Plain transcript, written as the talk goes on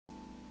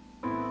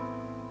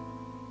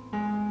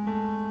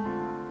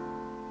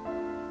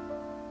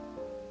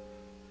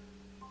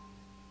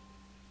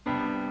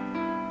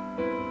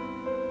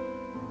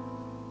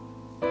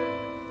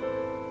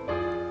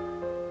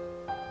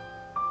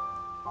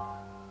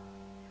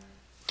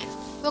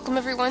Welcome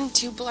everyone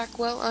to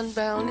Blackwell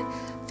Unbound,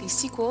 the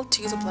sequel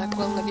to the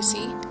Blackwell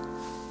Legacy.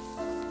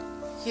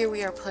 Here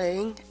we are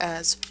playing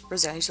as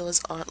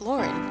Rosangela's Aunt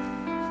Lauren.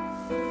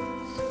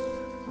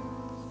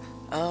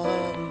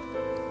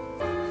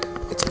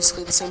 It's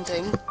basically the same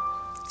thing,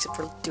 except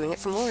for doing it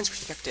from Lauren's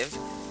perspective.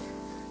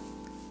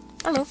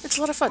 I don't know, it's a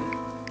lot of fun.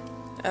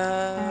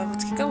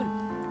 Let's get going.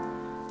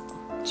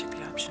 Check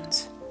the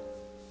options.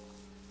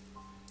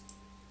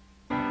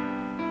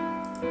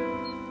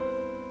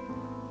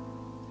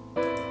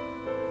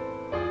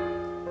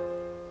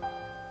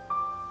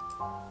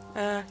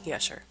 Yeah,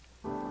 sure.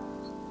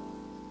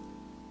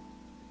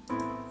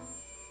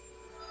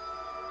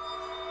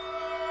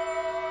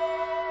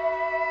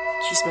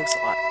 She smokes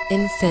a lot.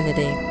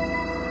 Infinity.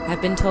 I've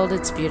been told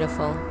it's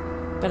beautiful,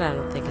 but I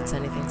don't think it's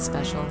anything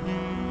special.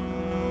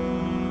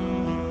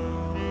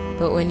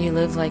 But when you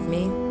live like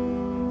me,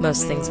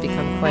 most things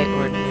become quite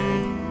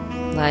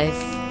ordinary.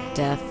 Life,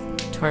 death,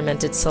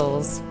 tormented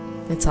souls,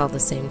 it's all the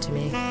same to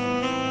me.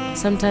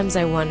 Sometimes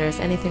I wonder if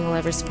anything will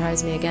ever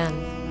surprise me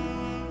again.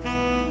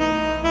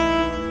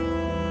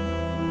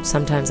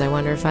 Sometimes I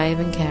wonder if I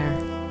even care.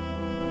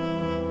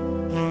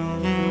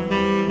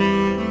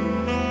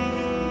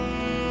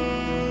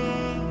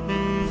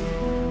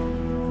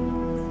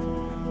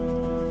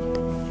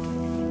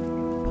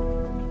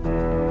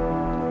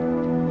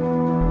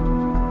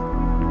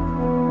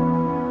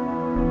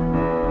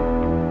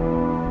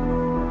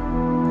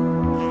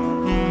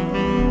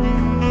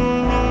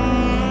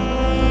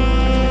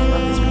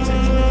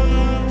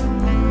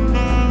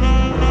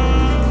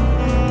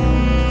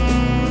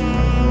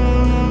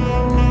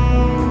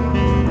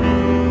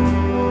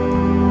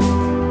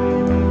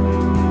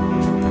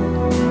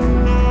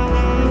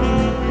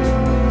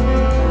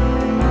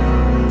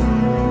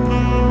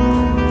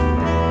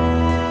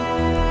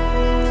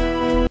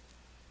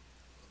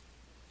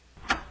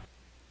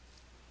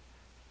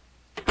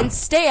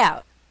 Stay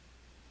out.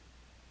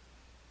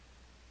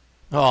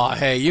 Aw,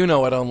 hey, you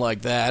know I don't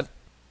like that.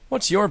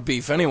 What's your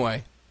beef,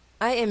 anyway?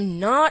 I am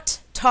not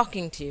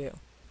talking to you.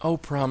 Oh,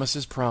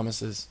 promises,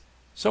 promises.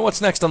 So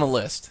what's next on the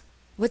list?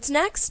 What's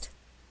next?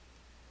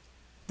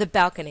 The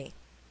balcony.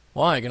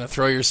 Why, gonna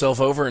throw yourself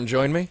over and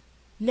join me?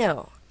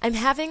 No, I'm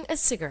having a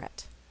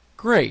cigarette.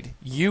 Great,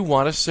 you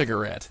want a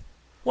cigarette.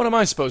 What am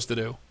I supposed to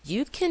do?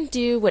 You can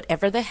do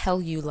whatever the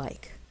hell you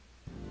like.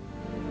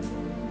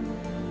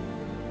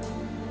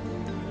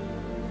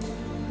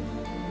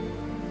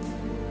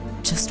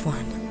 Just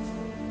one.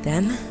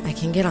 Then I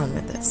can get on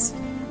with this.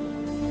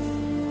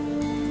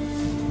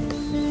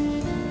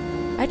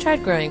 I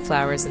tried growing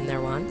flowers in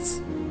there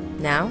once.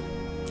 Now,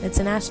 it's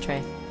an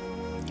ashtray.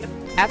 Yep.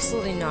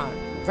 Absolutely not.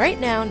 Right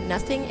now,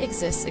 nothing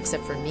exists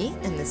except for me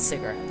and this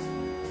cigarette.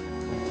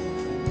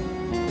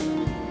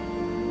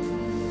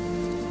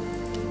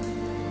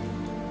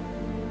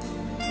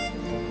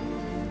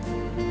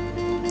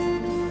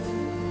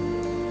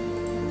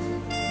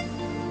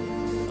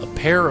 A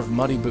pair of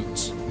muddy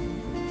boots.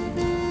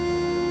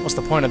 What's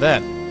the point of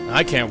that?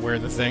 I can't wear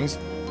the things.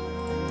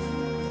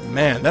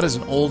 Man, that is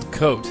an old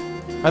coat.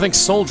 I think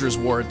soldiers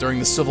wore it during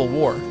the Civil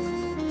War.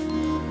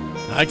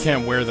 I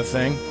can't wear the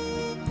thing.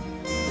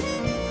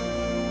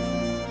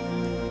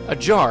 A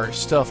jar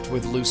stuffed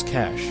with loose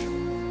cash.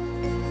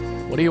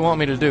 What do you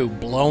want me to do,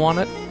 blow on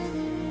it?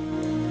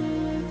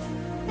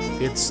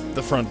 It's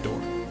the front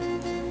door.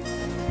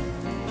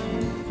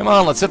 Come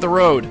on, let's hit the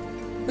road.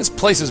 This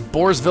place is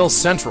Boresville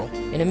Central.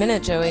 In a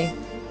minute, Joey.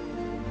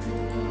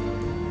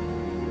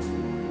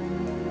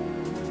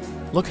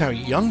 Look how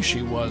young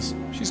she was.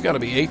 She's got to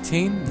be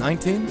 18,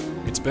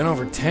 19. It's been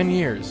over 10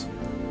 years.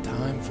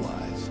 Time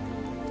flies.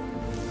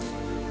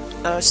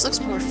 She looks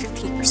more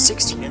 15 or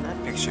 16 in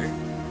that picture.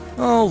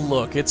 Oh,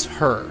 look, it's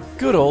her.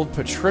 Good old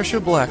Patricia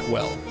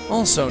Blackwell,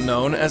 also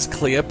known as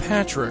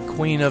Cleopatra,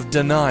 Queen of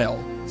Denial.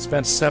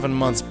 Spent 7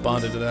 months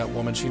bonded to that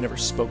woman. She never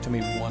spoke to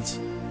me once.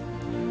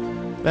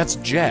 That's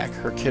Jack,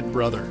 her kid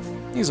brother.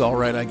 He's all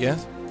right, I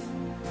guess.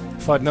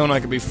 If I'd known I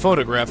could be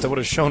photographed, I would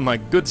have shown my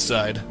good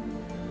side.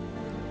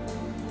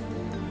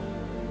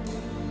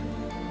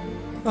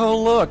 Oh,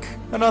 look!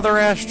 Another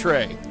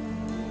ashtray!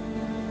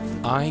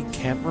 I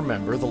can't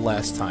remember the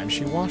last time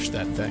she washed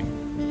that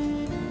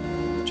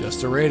thing.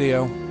 Just a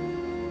radio.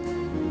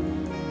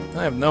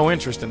 I have no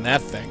interest in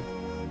that thing.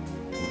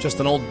 Just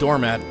an old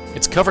doormat.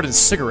 It's covered in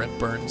cigarette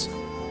burns.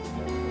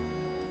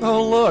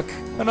 Oh, look!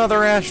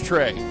 Another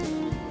ashtray!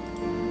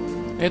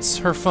 It's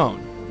her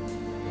phone.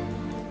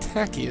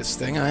 Tackiest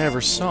thing I ever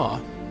saw.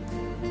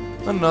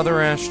 Another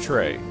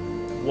ashtray.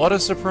 What a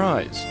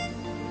surprise.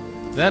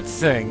 That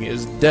thing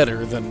is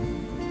deader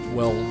than,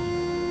 well,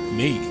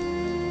 me.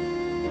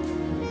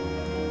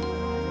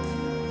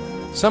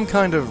 Some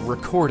kind of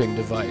recording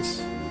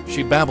device.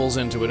 She babbles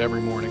into it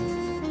every morning.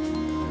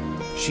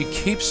 She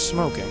keeps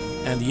smoking,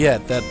 and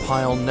yet that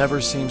pile never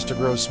seems to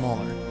grow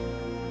smaller.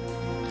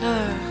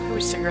 I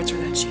wish cigarettes were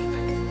that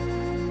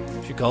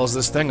cheap. She calls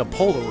this thing a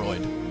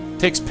Polaroid.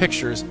 Takes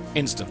pictures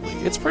instantly.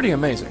 It's pretty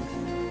amazing.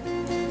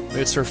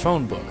 It's her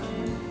phone book.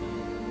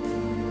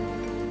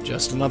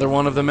 Just another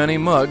one of the many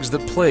mugs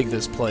that plague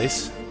this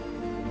place.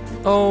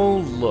 Oh,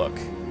 look.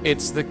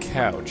 It's the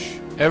couch.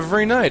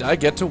 Every night I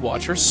get to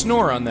watch her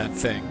snore on that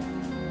thing.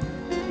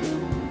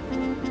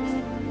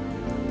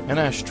 An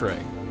ashtray.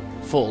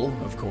 Full,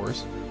 of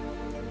course.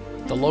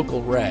 The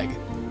local rag.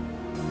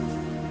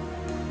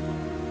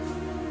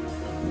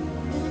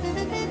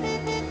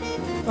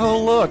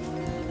 Oh, look!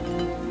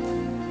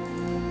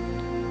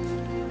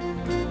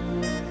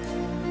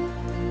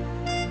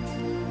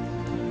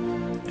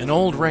 An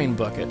old rain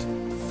bucket,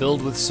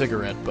 filled with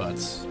cigarette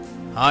butts.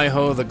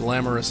 Hi-ho, the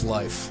glamorous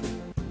life.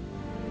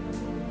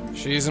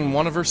 She's in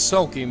one of her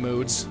sulky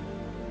moods.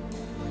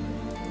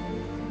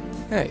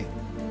 Hey,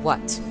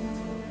 What?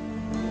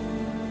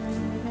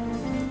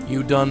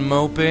 you done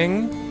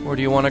moping? Or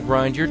do you want to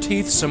grind your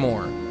teeth some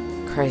more?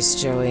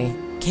 Christ, Joey.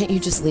 Can't you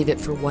just leave it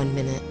for 1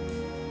 minute?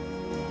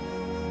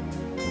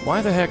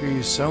 Why the heck are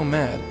you so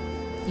mad?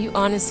 You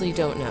honestly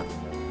don't know.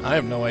 I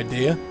have no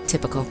idea.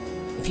 Typical.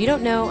 If you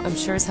don't know, I'm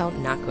sure as hell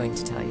not going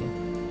to tell you.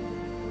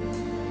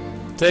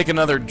 Take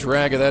another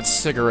drag of that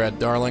cigarette,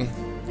 darling.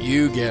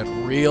 You get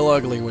real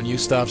ugly when you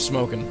stop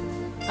smoking.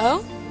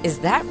 Oh? Is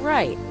that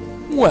right?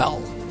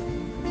 Well,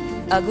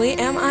 Ugly,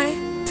 am I?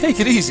 take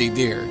it easy,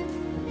 dear.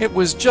 It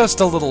was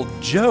just a little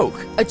joke.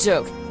 A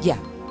joke. Yeah.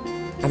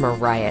 I'm a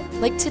riot.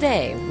 Like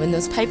today, when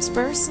those pipes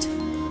burst.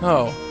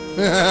 Oh.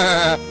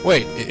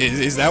 Wait,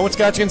 is that what's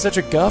got you in such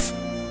a guff?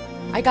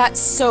 I got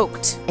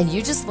soaked, and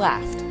you just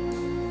laughed.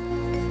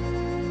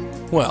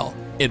 Well,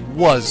 it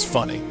was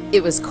funny.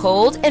 It was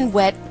cold and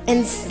wet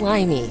and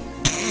slimy.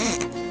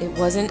 It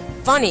wasn't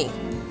funny.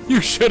 You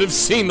should have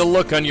seen the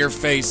look on your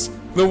face.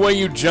 The way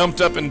you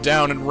jumped up and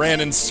down and ran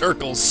in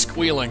circles,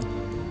 squealing.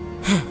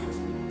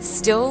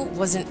 Still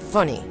wasn't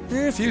funny.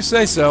 If you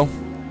say so.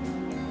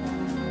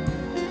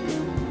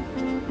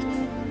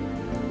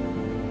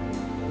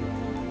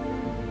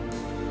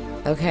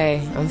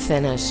 Okay, I'm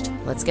finished.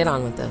 Let's get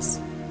on with this.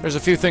 There's a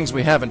few things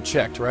we haven't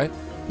checked, right?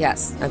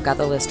 Yes, I've got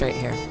the list right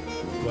here.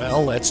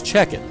 Well, let's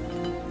check it.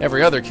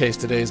 Every other case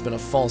today has been a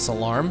false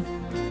alarm.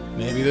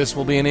 Maybe this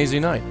will be an easy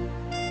night.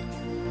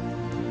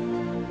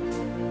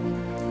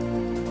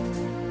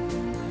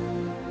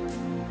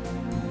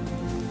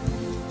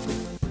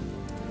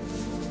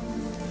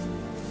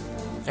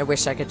 I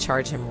wish I could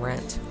charge him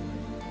rent.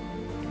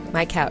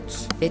 My couch.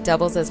 It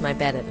doubles as my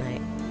bed at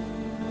night.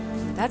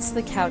 That's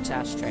the couch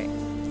ashtray,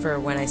 for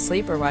when I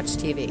sleep or watch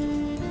TV.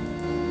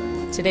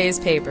 Today's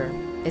paper.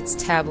 It's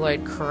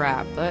tabloid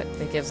crap, but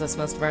it gives us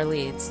most of our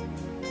leads.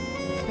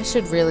 I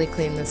should really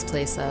clean this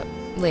place up.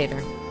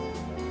 Later.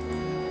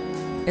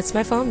 It's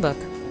my phone book.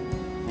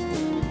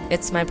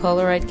 It's my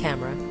Polaroid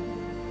camera.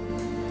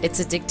 It's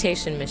a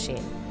dictation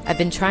machine. I've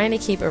been trying to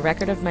keep a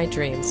record of my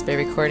dreams by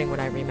recording what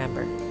I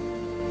remember.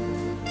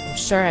 I'm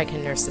sure I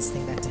can nurse this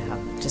thing back to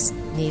health. Just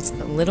needs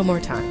a little more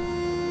time.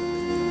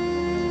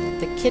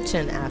 The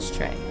kitchen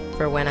ashtray,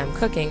 for when I'm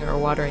cooking or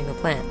watering the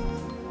plant.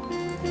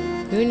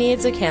 Who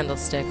needs a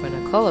candlestick when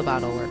a cola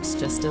bottle works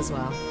just as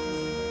well?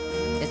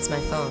 It's my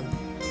phone.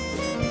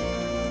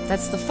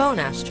 That's the phone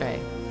ashtray,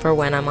 for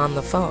when I'm on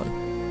the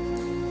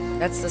phone.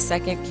 That's the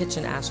second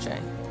kitchen ashtray,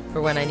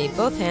 for when I need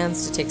both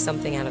hands to take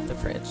something out of the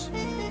fridge.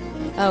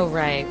 Oh,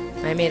 right.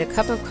 I made a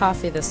cup of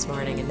coffee this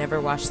morning and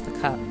never washed the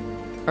cup.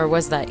 Or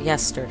was that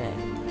yesterday?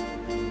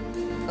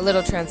 A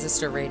little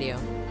transistor radio.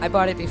 I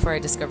bought it before I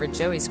discovered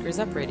Joey screws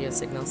up radio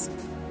signals.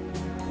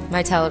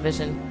 My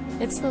television.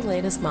 It's the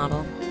latest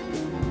model.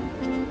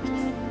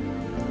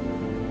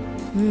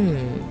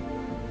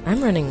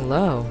 I'm running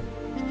low.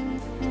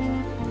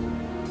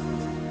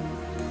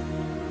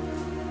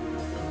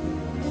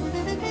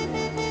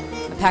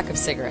 A pack of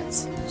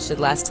cigarettes. Should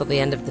last till the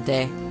end of the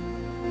day.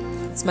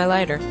 It's my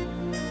lighter.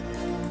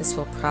 This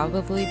will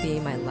probably be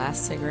my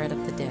last cigarette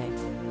of the day.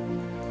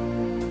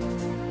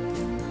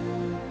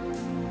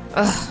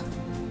 Ugh.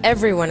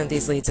 Every one of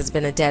these leads has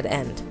been a dead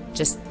end.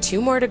 Just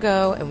 2 more to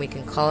go and we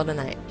can call it a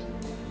night.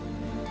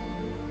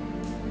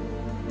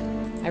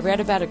 I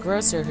read about a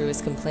grocer who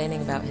was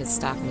complaining about his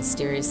stock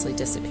mysteriously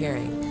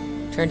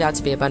disappearing. Turned out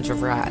to be a bunch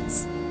of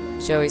rats.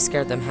 Joey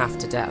scared them half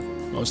to death.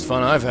 Most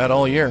fun I've had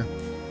all year.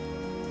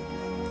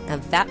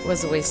 And that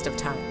was a waste of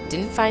time.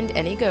 Didn't find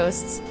any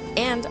ghosts,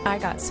 and I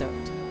got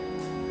soaked.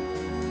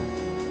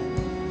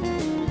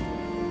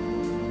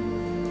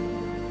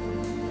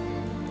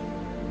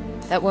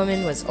 That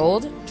woman was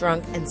old,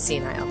 drunk, and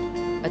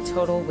senile. A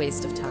total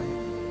waste of time.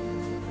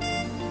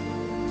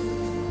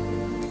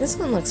 This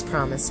one looks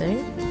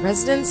promising.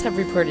 Residents have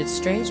reported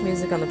strange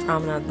music on the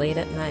promenade late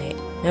at night.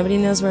 Nobody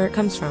knows where it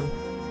comes from.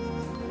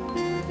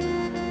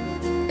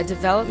 A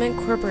development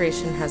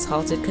corporation has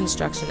halted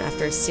construction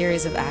after a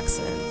series of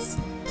accidents.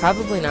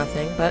 Probably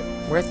nothing, but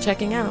worth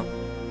checking out.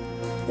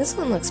 This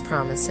one looks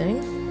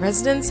promising.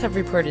 Residents have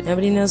reported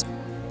nobody knows.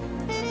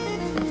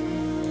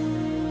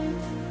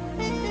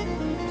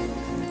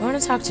 I want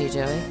to talk to you,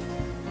 Joey.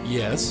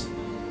 Yes?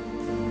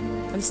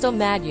 I'm still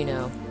mad, you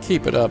know.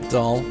 Keep it up,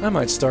 doll. I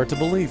might start to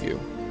believe you.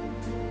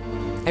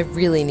 I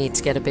really need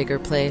to get a bigger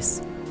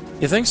place.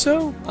 You think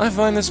so? I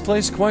find this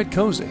place quite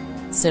cozy.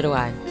 So do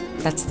I.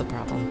 That's the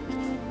problem.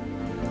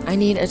 I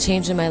need a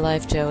change in my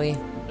life, Joey.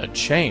 A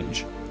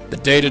change? The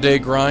day-to-day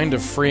grind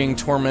of freeing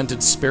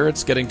tormented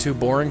spirits getting too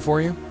boring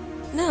for you?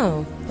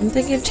 No, I'm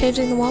thinking of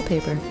changing the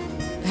wallpaper.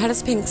 How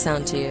does pink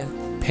sound to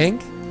you?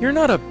 Pink? You're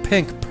not a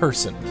pink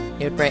person.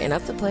 It would brighten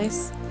up the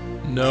place.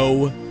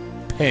 No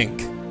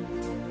pink.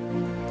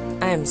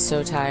 I am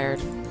so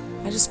tired.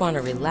 I just want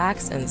to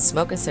relax and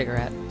smoke a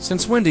cigarette.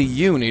 Since when do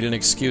you need an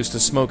excuse to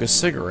smoke a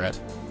cigarette?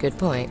 Good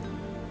point.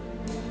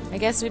 I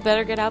guess we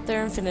better get out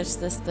there and finish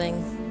this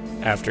thing.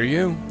 After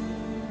you.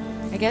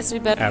 I guess we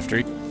better... After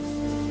you.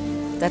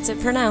 That's it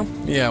for now.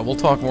 Yeah, we'll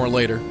talk more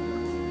later.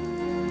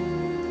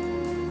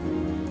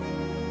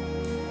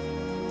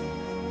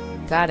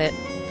 Got it.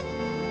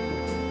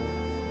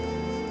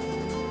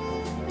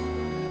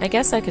 I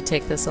guess I could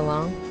take this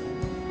along.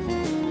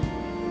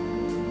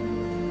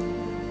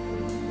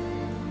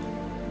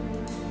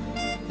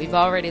 We've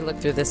already looked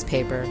through this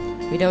paper.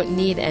 We don't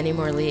need any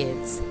more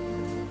leads.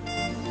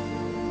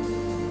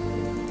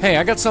 Hey,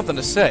 I got something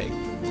to say.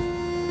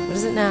 What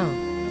is it now?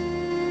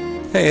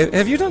 Hey,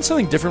 have you done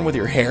something different with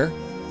your hair?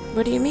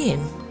 What do you mean?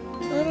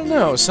 I don't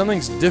know,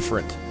 something's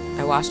different.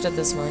 I washed it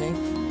this morning.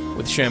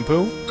 With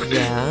shampoo?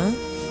 Yeah?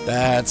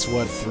 That's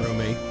what threw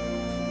me.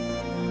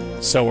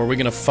 So, are we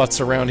gonna futz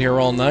around here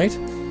all night?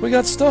 We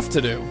got stuff to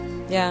do.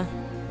 Yeah.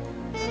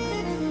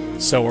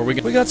 So, are we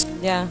got...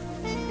 Yeah.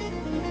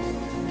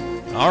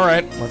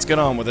 Alright, let's get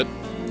on with it.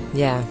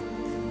 Yeah.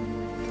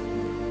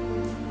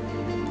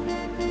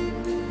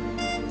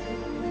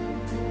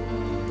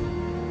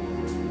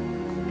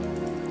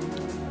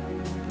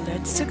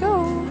 Let's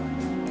go.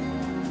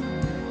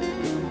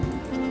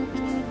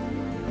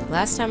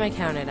 Last time I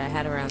counted, I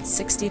had around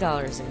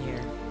 $60 in here.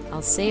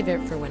 I'll save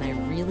it for when I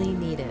really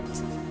need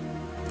it.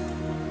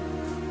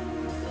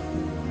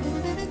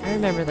 I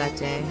remember that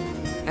day.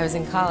 I was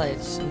in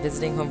college and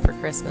visiting home for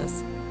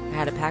Christmas. I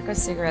had a pack of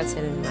cigarettes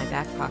hidden in my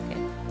back pocket.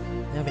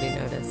 Nobody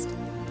noticed.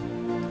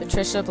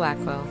 Patricia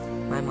Blackwell,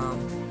 my mom.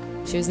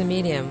 She was a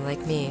medium,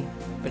 like me,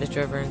 but it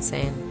drove her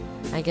insane.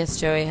 I guess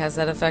Joey has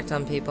that effect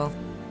on people.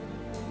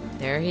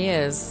 There he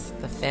is,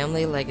 the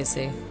family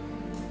legacy.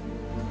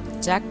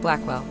 Jack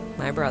Blackwell,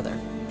 my brother.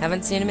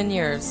 Haven't seen him in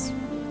years.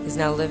 He's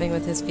now living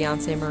with his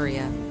fiancée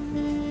Maria.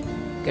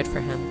 Good for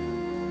him.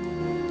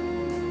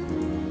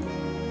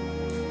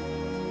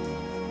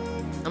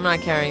 I'm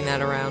not carrying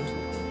that around.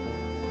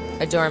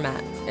 A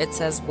doormat. It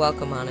says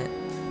welcome on it,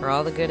 for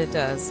all the good it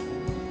does.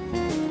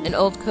 An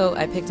old coat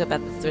I picked up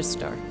at the thrift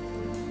store.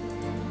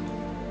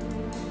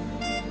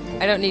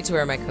 I don't need to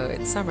wear my coat,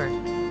 it's summer.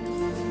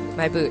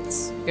 My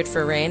boots, good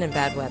for rain and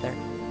bad weather.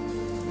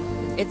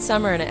 It's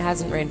summer and it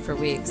hasn't rained for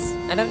weeks.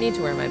 I don't need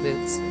to wear my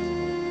boots.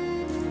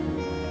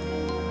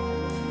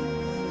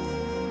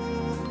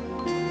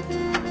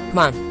 Come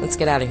on, let's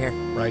get out of here.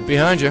 Right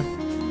behind you.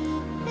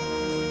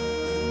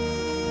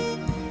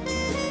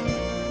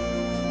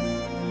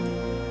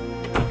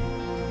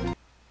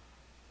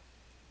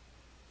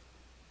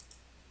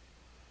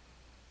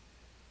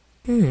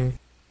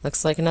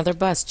 Looks like another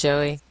bus,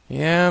 Joey.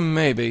 Yeah,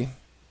 maybe.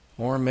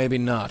 Or maybe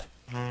not.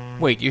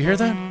 Wait, you hear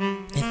that?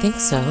 I think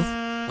so.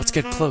 Let's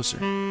get closer.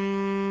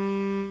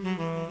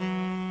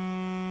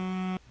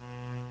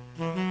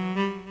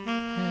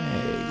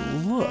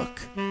 Hey,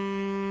 look.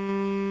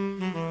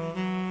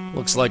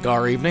 Looks like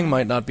our evening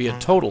might not be a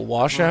total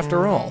wash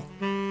after all.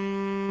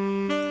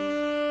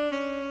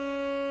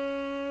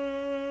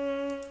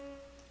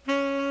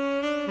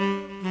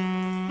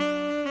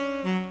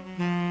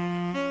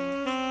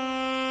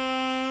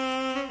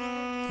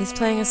 He's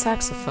playing a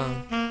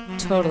saxophone.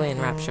 Totally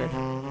enraptured.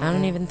 I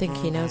don't even think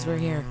he knows we're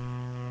here.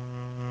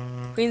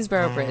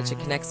 Queensboro Bridge, it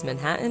connects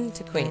Manhattan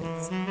to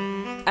Queens.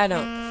 I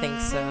don't think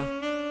so.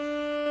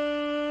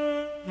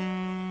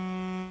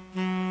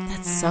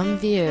 That's some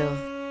view.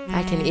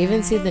 I can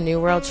even see the New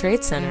World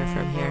Trade Center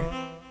from here.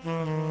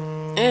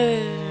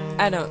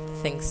 I don't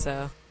think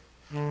so.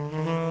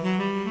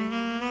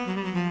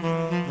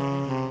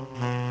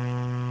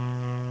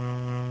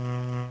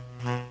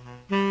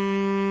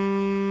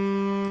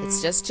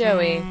 It's just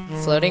Joey,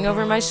 floating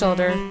over my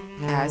shoulder,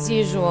 as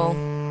usual.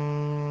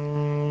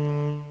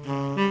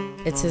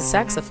 It's his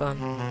saxophone.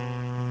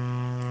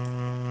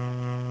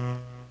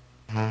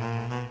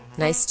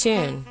 Nice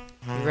tune.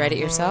 You write it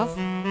yourself?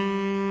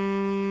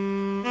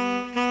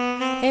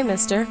 Hey,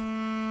 mister.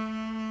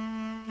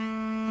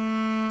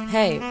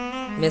 Hey,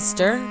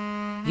 mister.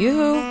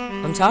 Yoo-hoo,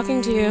 I'm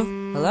talking to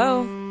you.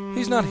 Hello?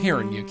 He's not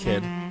hearing you,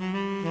 kid.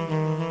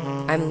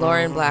 I'm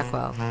Lauren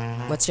Blackwell.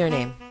 What's your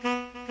name?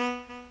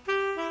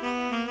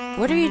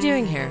 What are you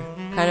doing here?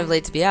 Kind of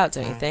late to be out,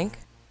 don't you think?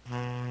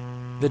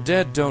 The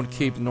dead don't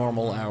keep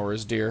normal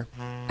hours, dear.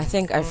 I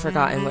think I've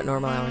forgotten what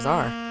normal hours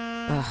are.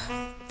 Ugh,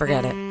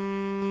 forget it.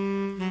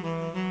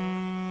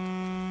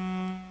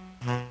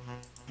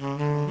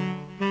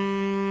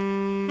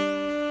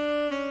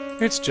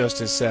 It's just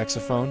his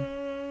saxophone.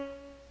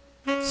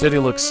 City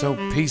looks so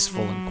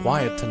peaceful and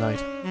quiet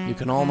tonight. You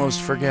can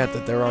almost forget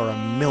that there are a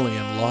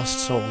million lost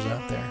souls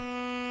out there.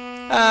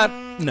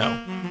 No.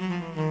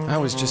 I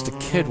was just a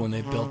kid when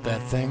they built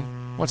that thing.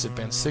 What's it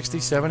been, 60,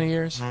 70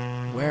 years?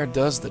 Where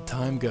does the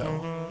time go?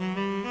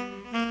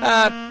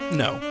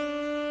 No.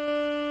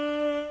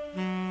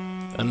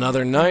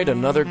 Another night,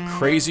 another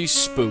crazy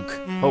spook.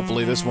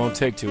 Hopefully this won't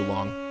take too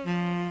long.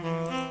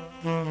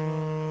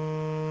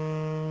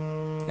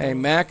 Hey,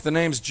 Mac, the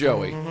name's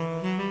Joey.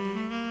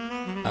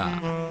 Ah,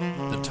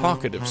 the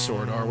talkative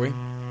sort, are we?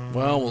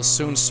 Well, we'll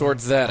soon sort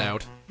that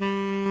out.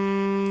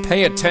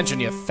 Pay attention,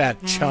 you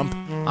fat chump.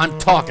 I'm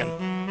talking.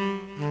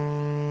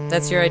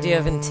 That's your idea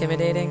of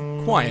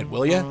intimidating? Quiet,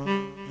 will ya?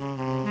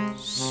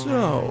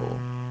 So,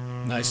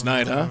 nice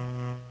night, huh?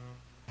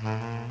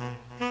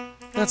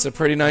 That's a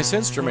pretty nice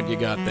instrument you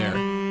got there.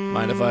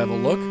 Mind if I have a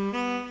look?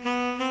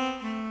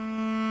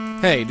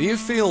 Hey, do you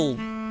feel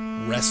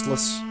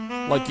restless?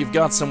 Like you've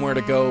got somewhere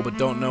to go but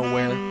don't know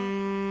where?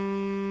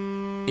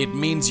 It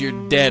means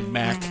you're dead,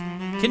 Mac.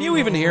 Can you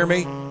even hear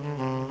me?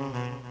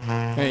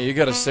 Hey, you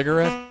got a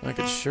cigarette? I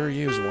could sure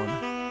use one.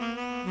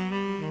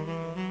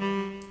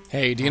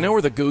 Hey, do you know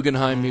where the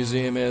Guggenheim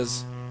Museum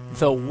is?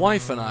 The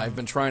wife and I have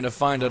been trying to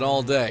find it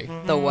all day.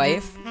 The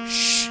wife?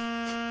 Shh!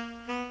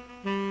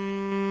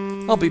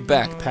 I'll be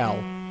back,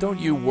 pal. Don't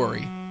you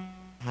worry.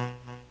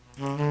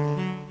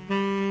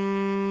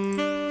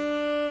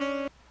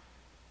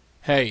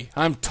 Hey,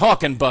 I'm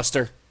talking,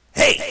 Buster.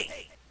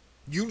 Hey!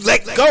 You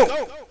let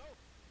go!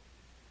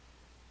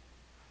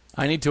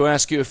 I need to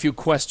ask you a few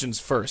questions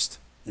first.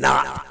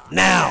 Not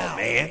now,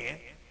 man.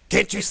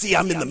 Can't you see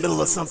I'm in the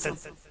middle of something?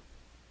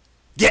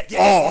 Get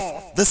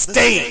off the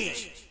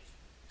stage!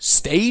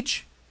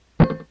 Stage?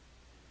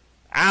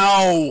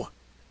 Ow!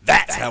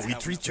 That's how we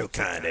treat your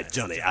kind at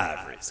Johnny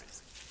Ivory's.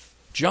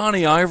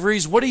 Johnny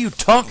Ivory's? What are you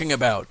talking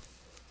about?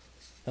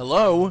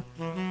 Hello?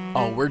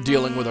 Oh, we're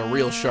dealing with a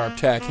real sharp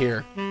tack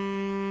here.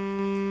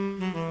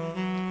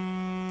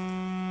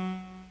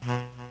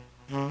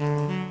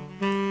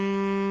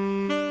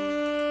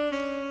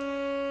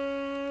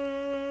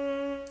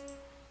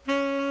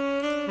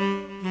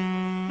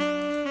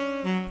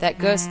 That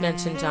ghost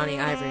mentioned Johnny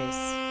Ivory's.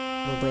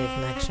 Probably a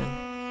connection.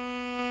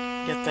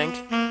 You think?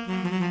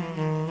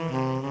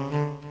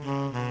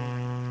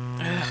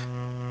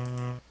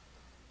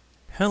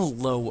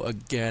 Hello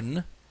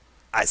again.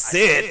 I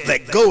said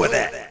let go of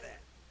that.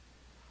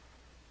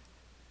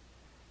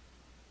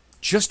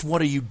 Just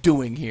what are you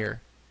doing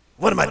here?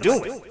 What am I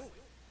doing?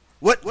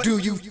 What do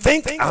you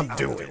think I'm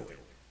doing?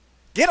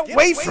 Get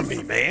away from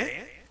me, man.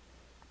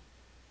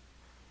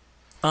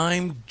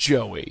 I'm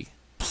Joey.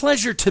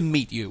 Pleasure to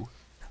meet you.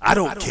 I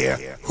don't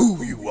care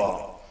who you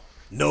are.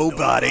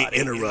 Nobody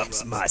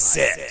interrupts my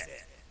set.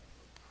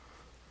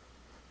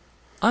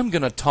 I'm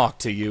gonna talk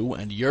to you,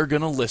 and you're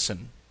gonna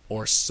listen.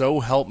 Or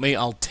so help me,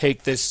 I'll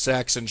take this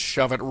sax and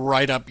shove it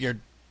right up your...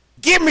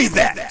 Give me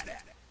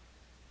that!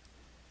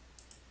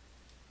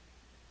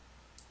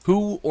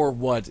 Who or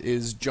what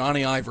is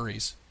Johnny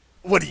Ivory's?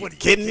 What, are you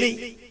kidding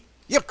me?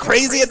 You're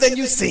crazier than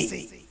you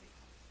seem.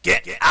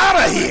 Get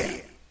out of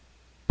here!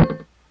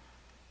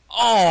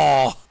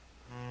 Oh!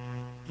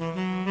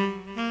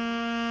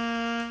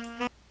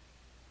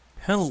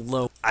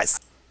 Hello.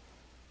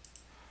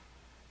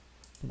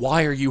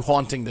 Why are you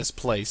haunting this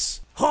place?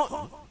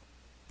 Huh?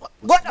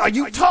 What are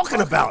you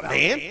talking about,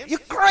 man? You're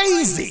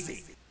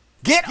crazy!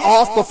 Get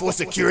off before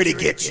security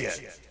gets you.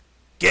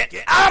 Get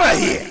out of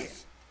here!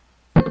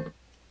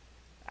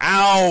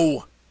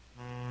 Ow!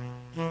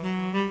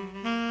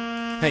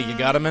 Hey, you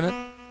got a minute?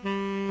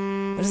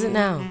 What is it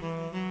now?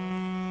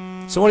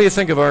 So what do you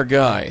think of our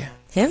guy?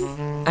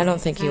 Him? I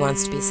don't think he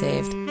wants to be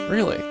saved.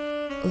 Really?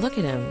 Look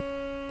at him.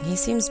 He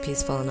seems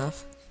peaceful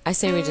enough. I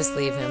say we just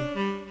leave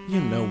him. You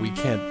know we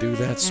can't do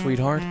that,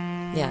 sweetheart.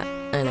 Yeah,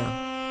 I know.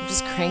 I'm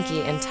just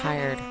cranky and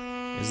tired.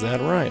 Is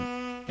that right?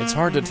 It's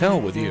hard to tell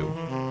with you.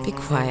 Be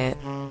quiet.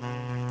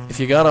 If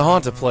you gotta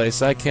haunt a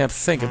place, I can't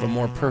think of a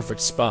more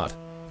perfect spot.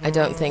 I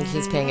don't think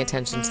he's paying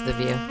attention to the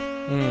view.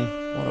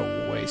 What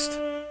a waste.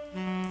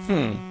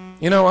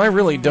 You know, I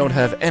really don't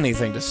have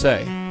anything to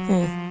say.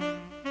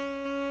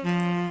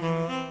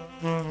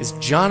 Is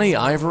Johnny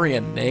Ivory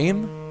a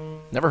name?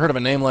 Never heard of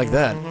a name like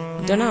that.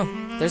 Don't know.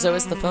 There's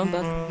always the phone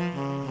book.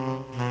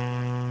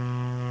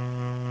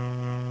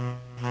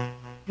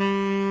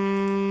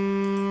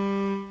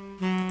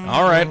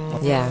 All right.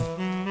 Yeah.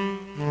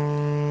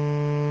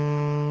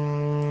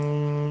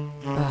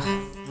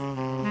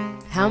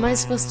 Ugh. How am I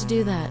supposed to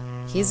do that?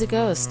 He's a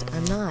ghost.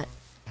 I'm not.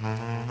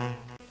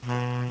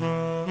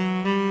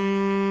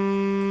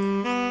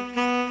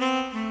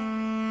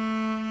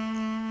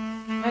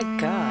 My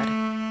God.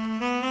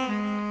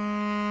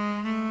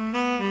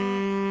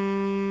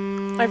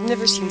 I've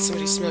never seen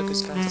somebody smoke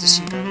as fast as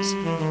she does.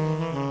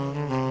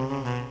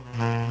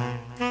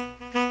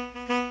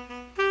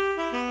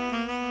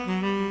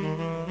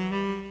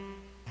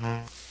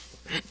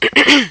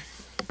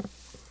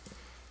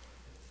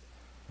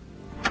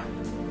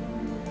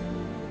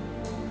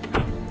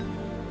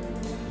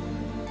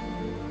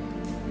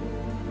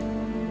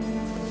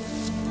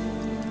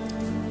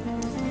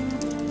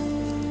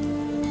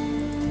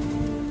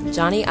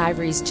 Johnny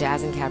Ivory's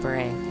Jazz and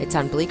Cabaret. It's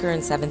on Bleecker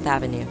and 7th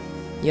Avenue.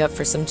 You up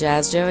for some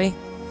jazz, Joey?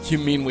 You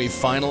mean we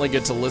finally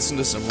get to listen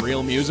to some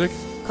real music?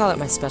 Call it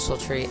my special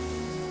treat.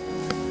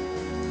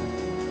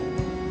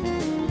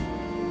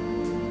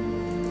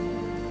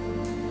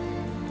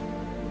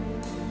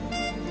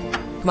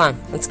 Come on,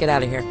 let's get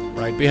out of here.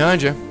 Right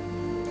behind you.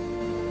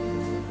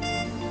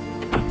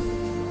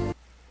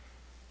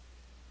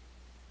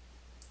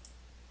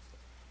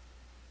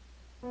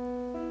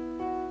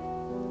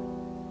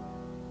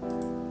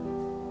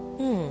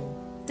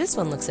 This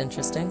one looks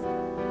interesting.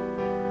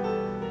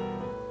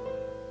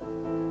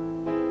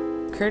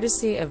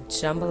 Courtesy of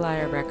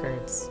Jambalaya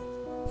Records.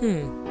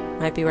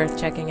 Might be worth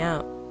checking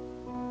out.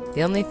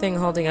 The only thing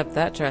holding up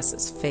that dress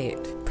is fate.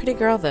 Pretty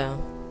girl,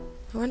 though.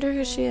 I wonder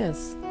who she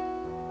is.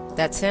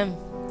 That's him,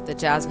 the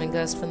Jasmine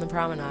Ghost from the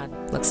promenade.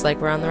 Looks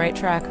like we're on the right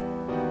track.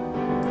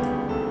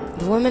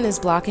 The woman is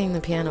blocking the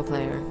piano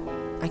player.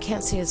 I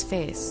can't see his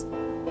face.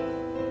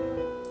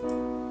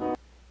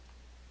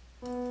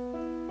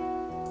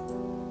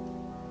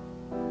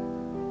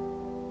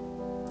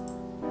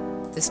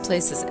 This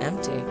place is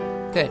empty.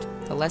 Good.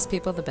 The less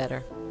people, the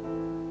better.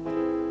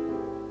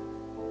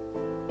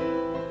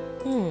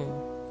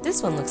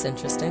 This one looks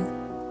interesting.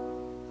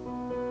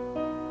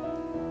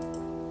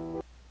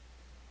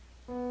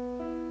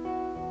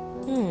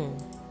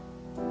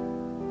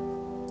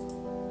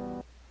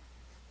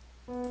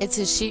 It's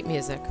his sheet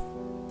music.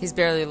 He's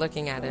barely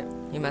looking at it.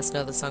 He must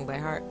know the song by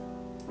heart.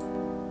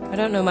 I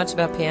don't know much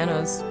about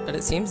pianos, but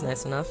it seems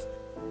nice enough.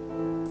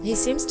 He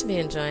seems to be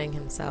enjoying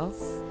himself,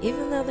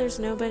 even though there's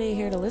nobody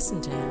here to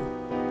listen to him.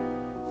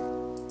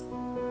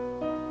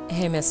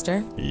 Hey,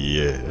 mister.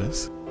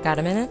 Yes? Got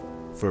a minute?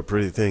 For a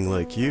pretty thing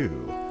like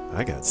you,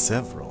 I got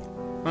several.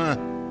 Huh.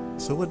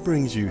 So what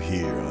brings you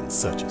here on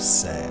such a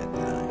sad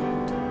night?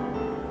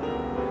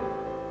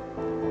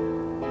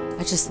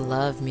 I just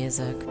love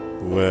music.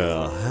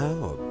 Well,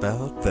 how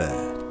about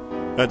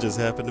that? I just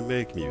happen to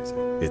make music.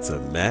 It's a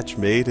match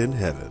made in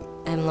heaven.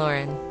 And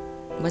Lauren,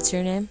 what's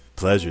your name?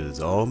 Pleasure's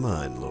all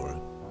mine,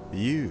 Lauren.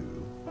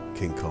 You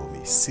can call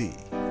me C.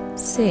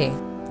 C.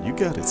 You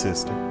got it,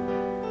 sister.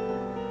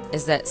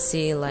 Is that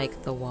C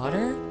like the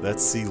water?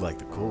 That's C like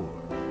the chord.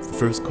 It's the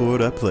first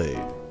chord I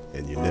played,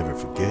 and you never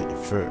forget your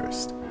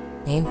first.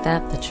 Ain't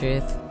that the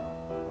truth?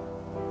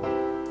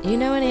 You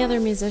know any other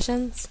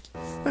musicians?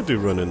 I do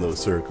run in those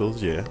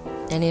circles, yeah.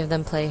 Any of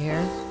them play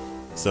here?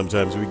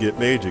 Sometimes we get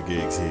major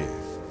gigs here.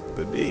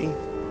 But me,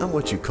 I'm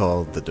what you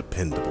call the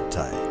dependable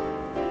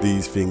type.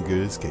 These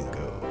fingers can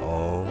go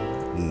all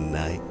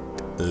night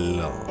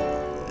long.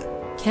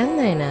 Can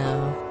they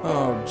now?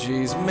 Oh,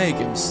 jeez, make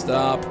him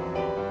stop.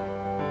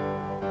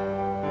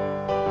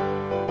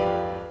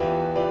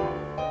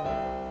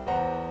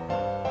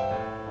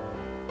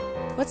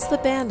 What's the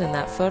band in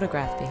that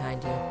photograph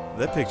behind you?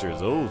 That picture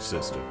is old,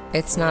 sister.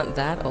 It's not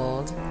that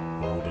old.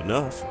 Old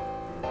enough.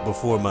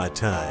 Before my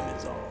time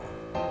is all.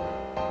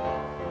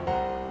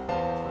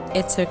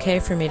 It's okay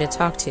for me to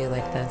talk to you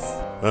like this.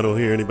 I don't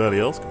hear anybody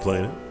else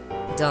complaining.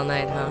 Dull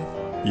night, huh?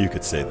 You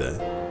could say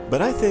that.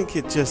 But I think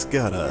it just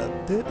got a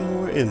bit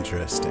more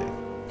interesting.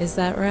 Is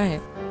that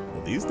right?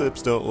 Well, these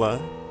lips don't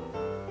lie.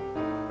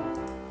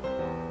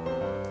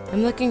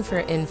 I'm looking for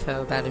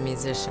info about a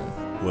musician.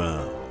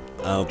 Well,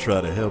 I'll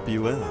try to help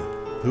you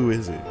out. Who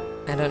is he?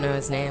 I don't know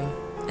his name.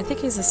 I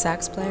think he's a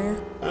sax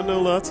player. I know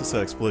lots of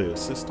sax players,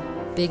 sister.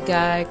 Big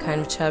guy,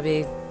 kind of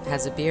chubby,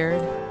 has a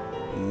beard.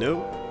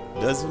 Nope,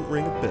 doesn't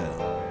ring a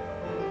bell.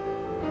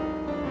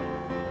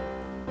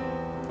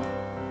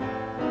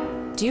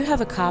 Do you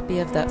have a copy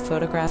of that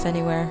photograph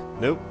anywhere?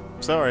 Nope,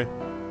 sorry.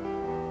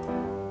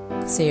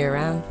 See you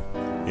around.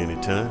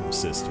 Anytime,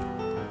 sister.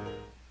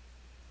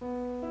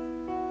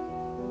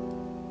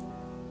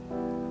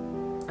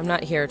 I'm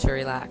not here to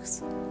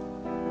relax.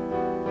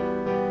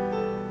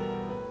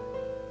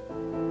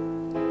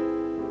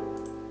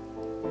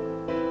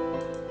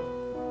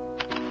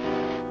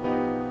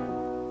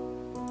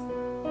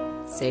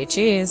 Say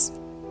cheese.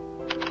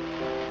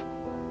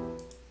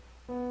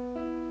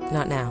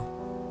 Not now.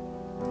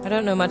 I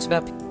don't know much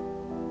about...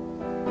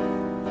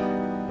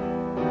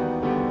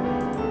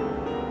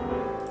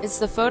 It's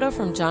the photo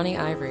from Johnny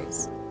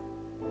Ivory's.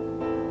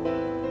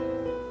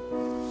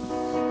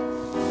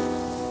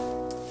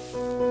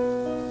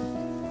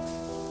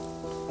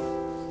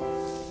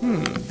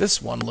 This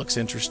one looks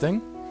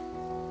interesting.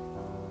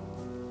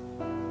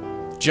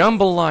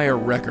 Jambalaya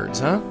Records,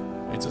 huh?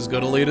 It's as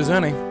good a lead as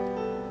any.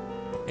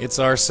 It's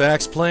our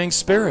sax-playing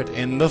spirit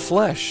in the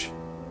flesh.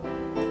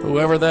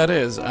 Whoever that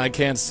is, I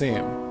can't see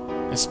him,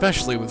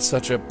 especially with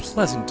such a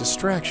pleasant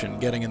distraction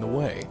getting in the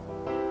way.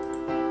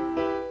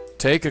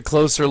 Take a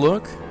closer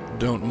look.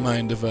 Don't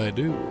mind if I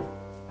do.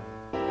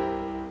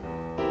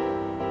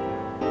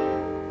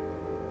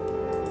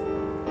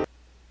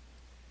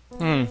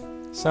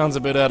 Sounds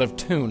a bit out of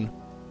tune.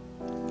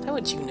 How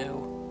would you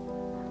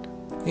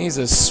know? He's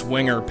a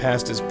swinger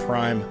past his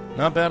prime.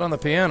 Not bad on the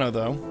piano,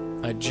 though.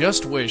 I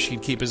just wish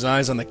he'd keep his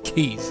eyes on the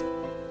keys.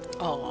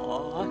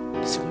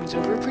 Aww, someone's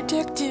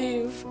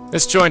overprotective.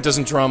 This joint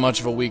doesn't draw much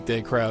of a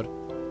weekday crowd.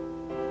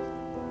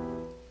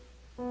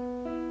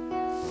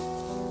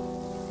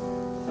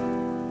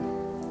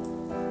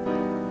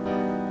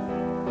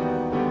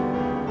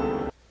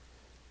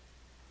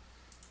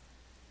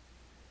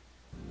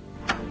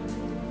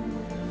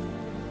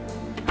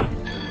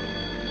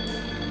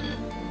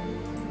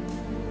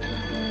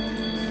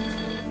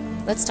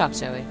 Let's talk,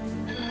 Joey.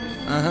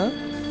 Uh-huh.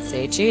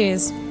 Say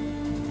cheese.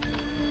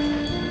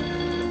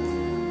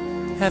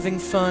 Having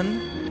fun?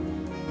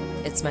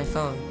 It's my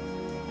phone.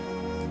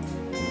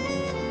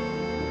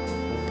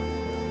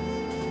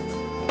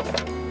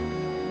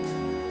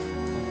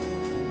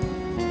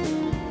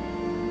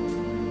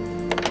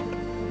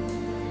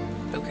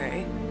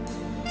 Okay.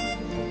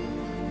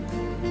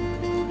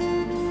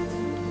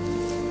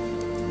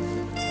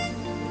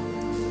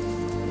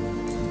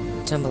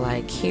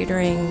 Jambalaya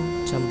Catering,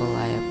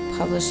 Jambalaya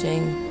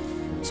Publishing,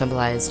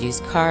 Jambalaya's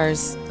Used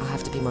Cars. I'll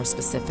have to be more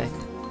specific.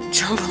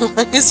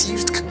 Jambalaya's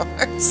Used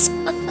Cars.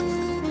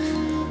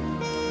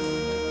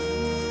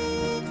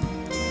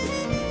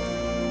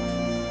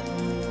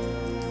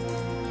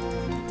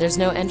 There's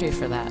no entry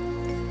for that.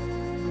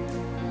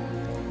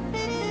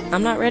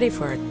 I'm not ready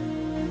for it.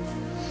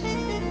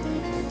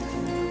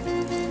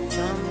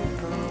 Jambalaya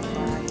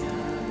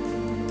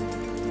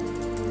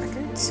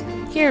Records?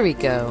 Here we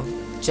go.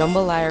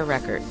 Jambalaya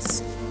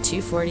Records,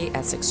 240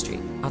 Essex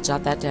Street. I'll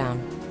jot that down.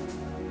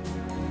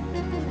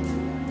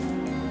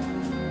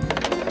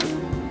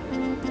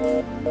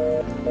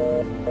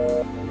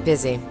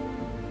 Busy.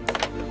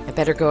 I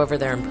better go over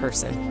there in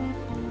person.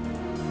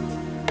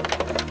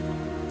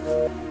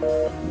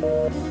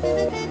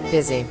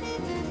 Busy.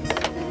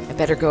 I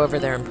better go over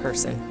there in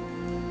person.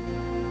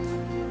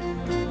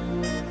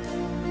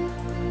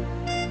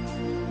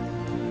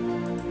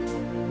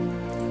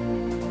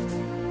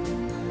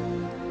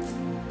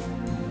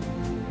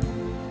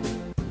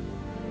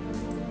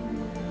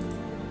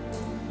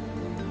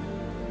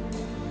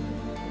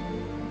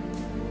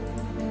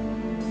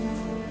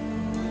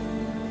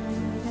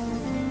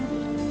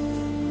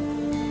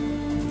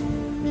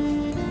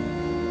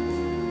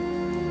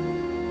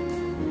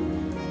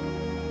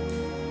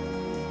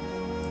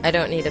 I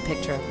don't need a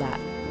picture of that.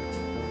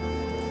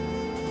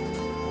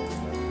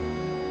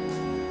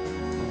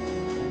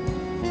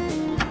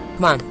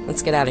 Come on,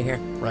 let's get out of here.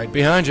 Right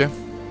behind you.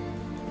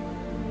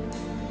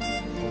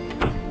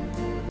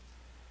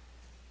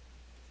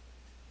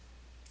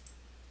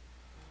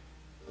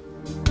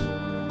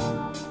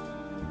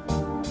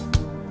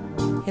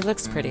 He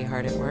looks pretty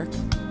hard at work.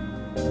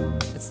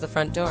 It's the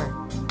front door.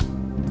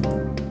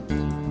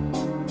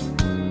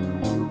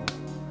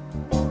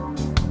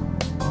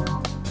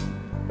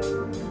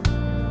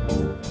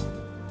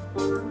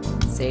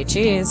 Say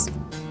cheese.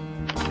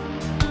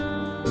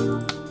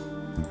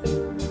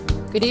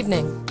 Good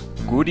evening.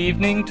 Good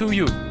evening to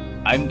you.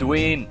 I'm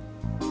Dwayne.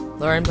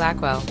 Lauren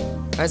Blackwell.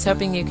 I was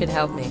hoping you could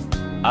help me.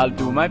 I'll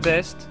do my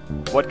best.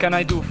 What can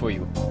I do for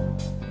you?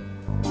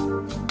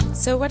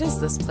 So what is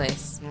this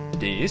place?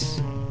 This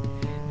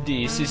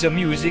is a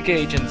music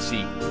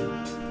agency.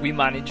 We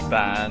manage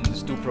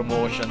bands, do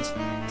promotions,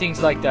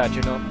 things like that,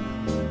 you know.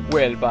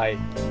 Well, by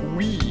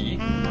we,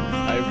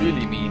 I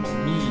really mean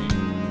me.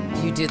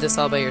 You do this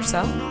all by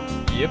yourself?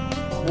 Yep,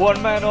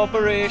 one-man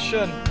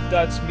operation,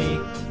 that's me.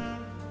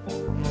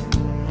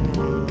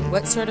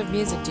 What sort of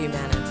music do you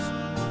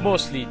manage?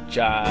 Mostly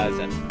jazz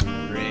and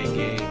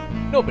reggae,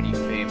 nobody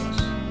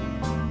famous.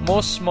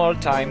 Most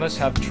small-timers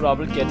have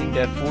trouble getting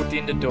their foot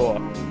in the door,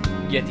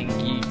 getting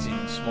gigs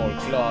in small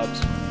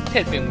clubs,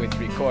 helping with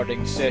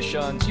recording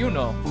sessions, you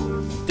know.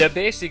 The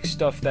basic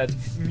stuff that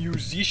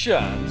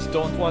musicians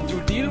don't want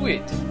to deal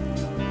with.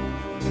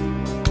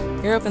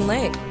 You're open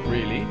late.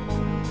 Really?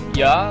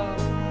 Yeah,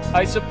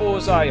 I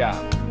suppose I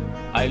am.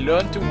 I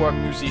learned to work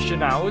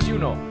musician hours, you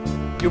know.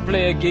 You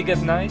play a gig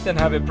at night and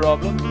have a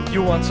problem,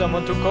 you want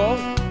someone to call?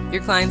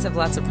 Your clients have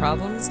lots of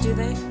problems, do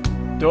they?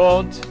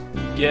 Don't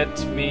get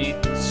me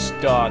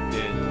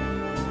started.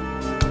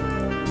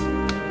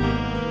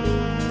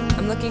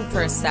 I'm looking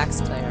for a sax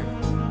player.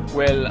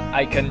 Well,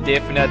 I can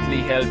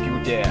definitely help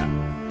you there.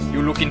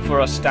 You looking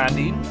for a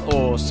stand-in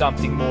or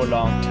something more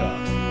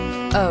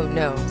long-term? Oh,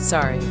 no,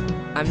 sorry.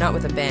 I'm not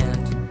with a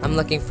band. I'm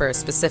looking for a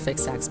specific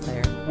sax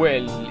player.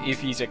 Well,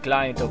 if he's a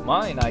client of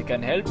mine, I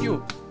can help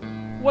you.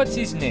 What's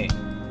his name?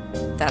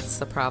 That's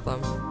the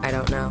problem. I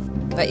don't know.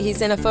 But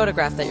he's in a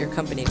photograph that your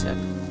company took.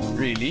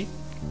 Really?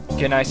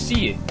 Can I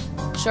see it?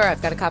 Sure,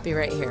 I've got a copy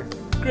right here.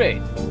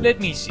 Great, let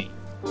me see.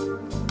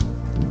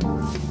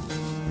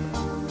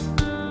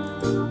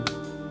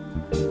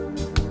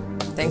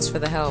 Thanks for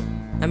the help.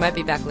 I might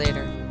be back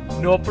later.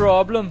 No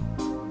problem.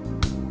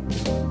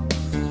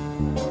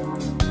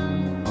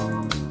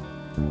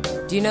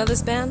 Do you know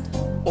this band?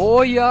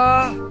 Oh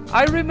yeah,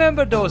 I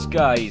remember those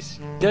guys.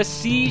 The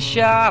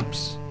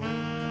C-Sharps.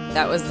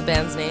 That was the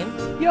band's name?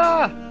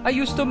 Yeah, I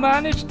used to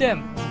manage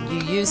them.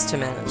 You used to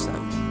manage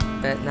them,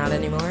 but not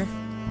anymore?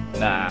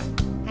 Nah,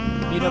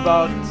 been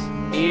about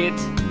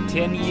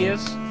 8-10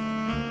 years.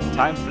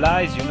 Time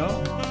flies, you know.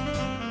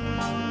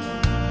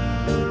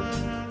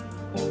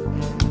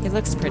 He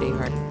looks pretty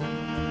hard.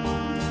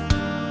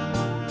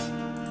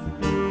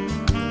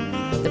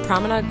 The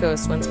Promenade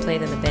Ghost once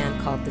played in a band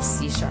called the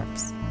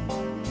C-Sharps.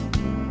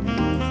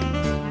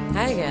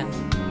 Hi again.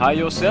 Hi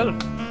yourself.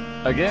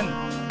 Again.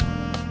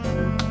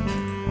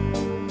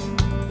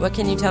 What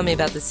can you tell me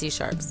about the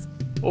C-Sharps?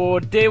 Oh,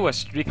 they were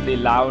strictly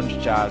lounge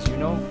jazz, you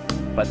know.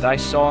 But I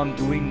saw them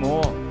doing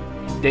more.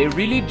 They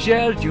really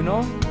gelled, you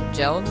know?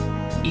 Gelled?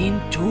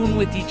 In tune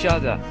with each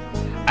other.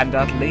 And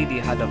that lady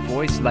had a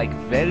voice like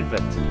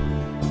velvet.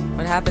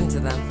 What happened to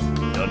them?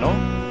 Dunno.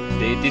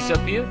 They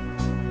disappeared.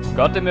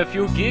 Got them a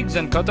few gigs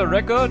and cut a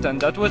record, and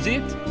that was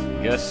it.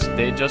 Guess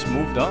they just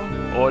moved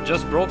on, or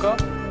just broke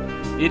up.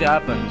 It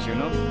happens, you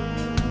know.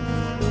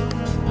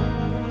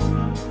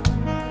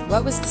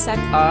 What was the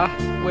second?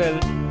 Well,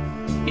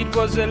 it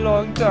was a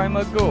long time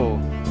ago.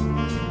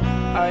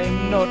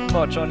 I'm not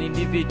much on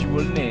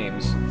individual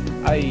names.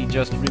 I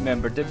just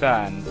remember the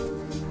band.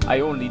 I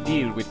only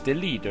deal with the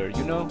leader,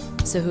 you know.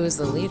 So who is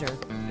the leader?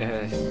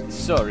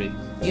 Sorry.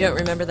 You don't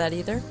remember that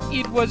either?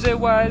 It was a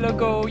while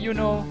ago, you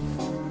know.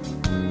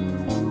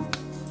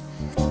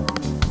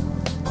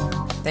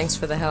 Thanks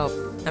for the help.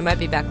 I might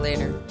be back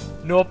later.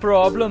 No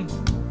problem.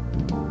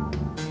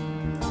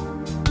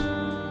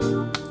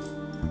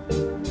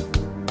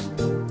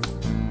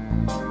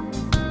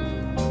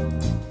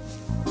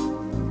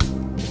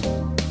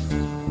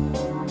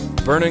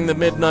 Burning the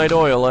midnight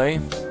oil, eh?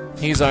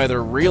 He's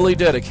either really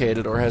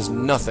dedicated or has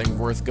nothing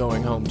worth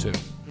going home to.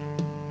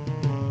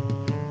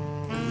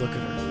 Look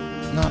at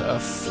her. Not a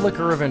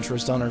flicker of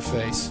interest on her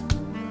face.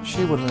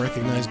 She wouldn't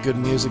recognize good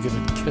music if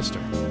it kissed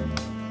her.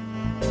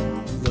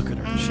 Look at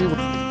her. She would...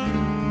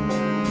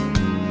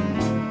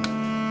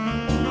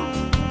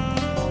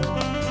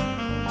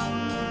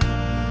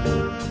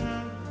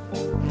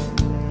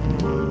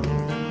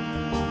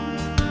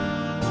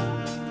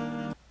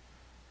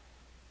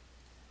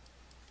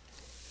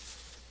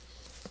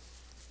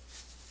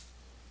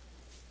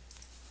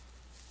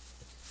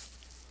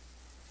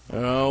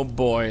 Oh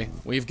boy,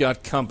 we've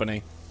got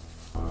company.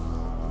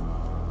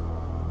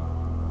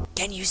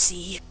 Can you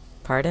see?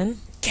 Pardon?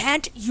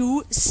 Can't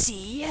you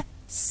see?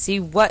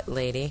 See what,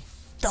 lady?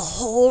 The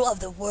whole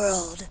of the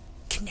world.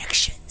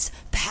 Connections,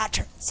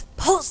 patterns,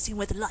 pulsing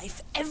with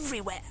life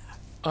everywhere.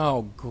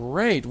 Oh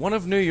great, one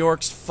of New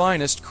York's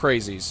finest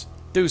crazies.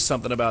 Do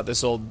something about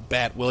this old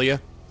bat, will ya?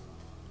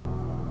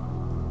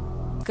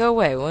 Go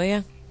away, will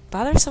ya?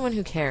 Bother someone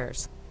who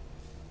cares.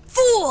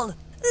 Fool!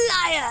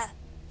 Liar!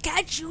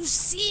 Can't you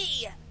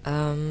see?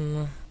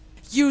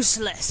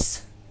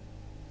 Useless.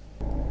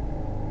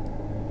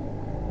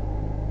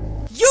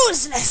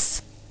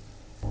 Useless!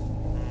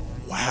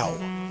 Wow.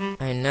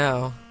 I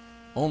know.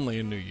 Only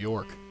in New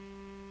York.